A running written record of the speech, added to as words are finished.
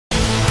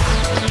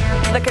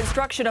The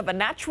construction of a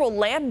natural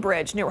land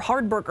bridge near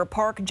Hardberger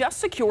Park just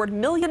secured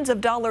millions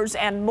of dollars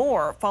and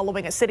more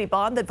following a city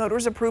bond that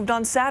voters approved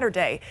on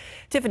Saturday.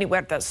 Tiffany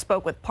Huertas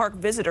spoke with park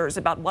visitors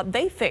about what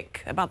they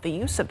think about the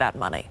use of that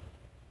money.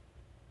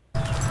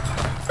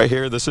 Right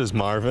here, this is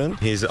Marvin.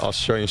 He's an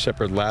Australian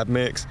Shepherd Lab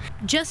mix.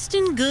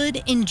 Justin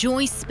Good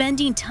enjoys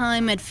spending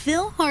time at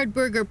Phil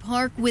Hardberger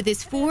Park with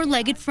his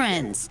four-legged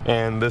friends.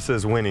 And this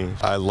is Winnie.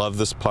 I love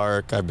this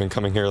park. I've been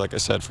coming here, like I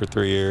said, for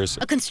 3 years.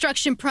 A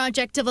construction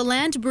project of a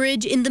land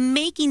bridge in the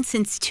making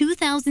since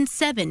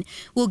 2007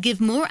 will give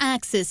more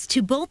access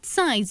to both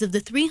sides of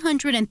the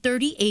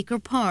 330-acre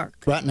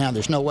park. Right now,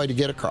 there's no way to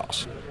get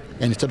across.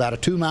 And it's about a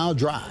 2-mile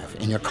drive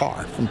in your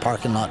car from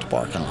parking lot to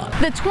parking lot.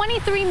 The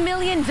 $23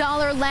 million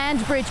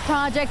land bridge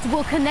project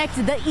will connect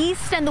the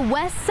east and the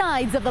west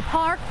sides of the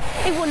park.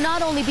 It will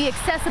not only be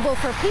accessible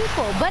for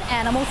people, but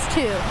animals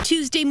too.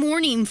 Tuesday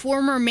morning,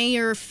 former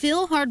Mayor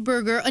Phil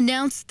Hardberger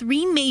announced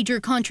 3 major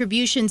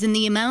contributions in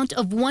the amount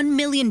of $1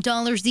 million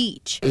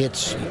each.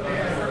 It's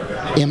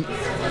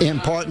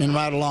important and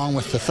right along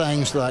with the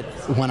things like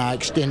when I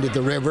extended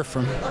the river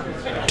from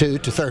 2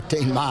 to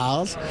 13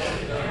 miles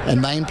and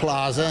Main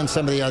Plaza and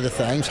some of the other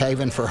things,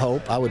 Haven for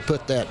Hope, I would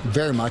put that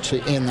very much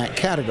in that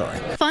category.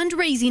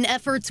 Fundraising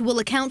efforts will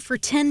account for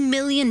 $10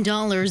 million.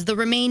 The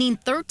remaining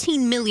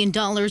 $13 million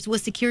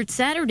was secured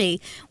Saturday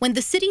when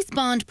the city's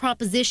bond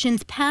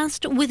propositions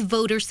passed with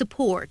voter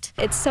support.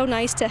 It's so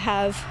nice to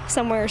have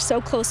somewhere so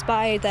close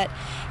by that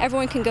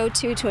everyone can go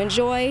to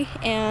enjoy,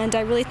 and I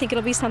really think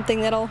it'll be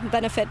something that'll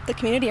benefit the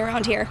community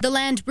around here. The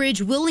land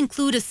bridge will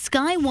include a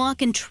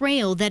skywalk and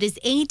trail that is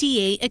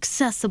ADA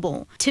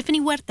accessible. Tiffany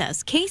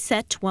Huertas,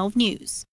 KSAT 12 News.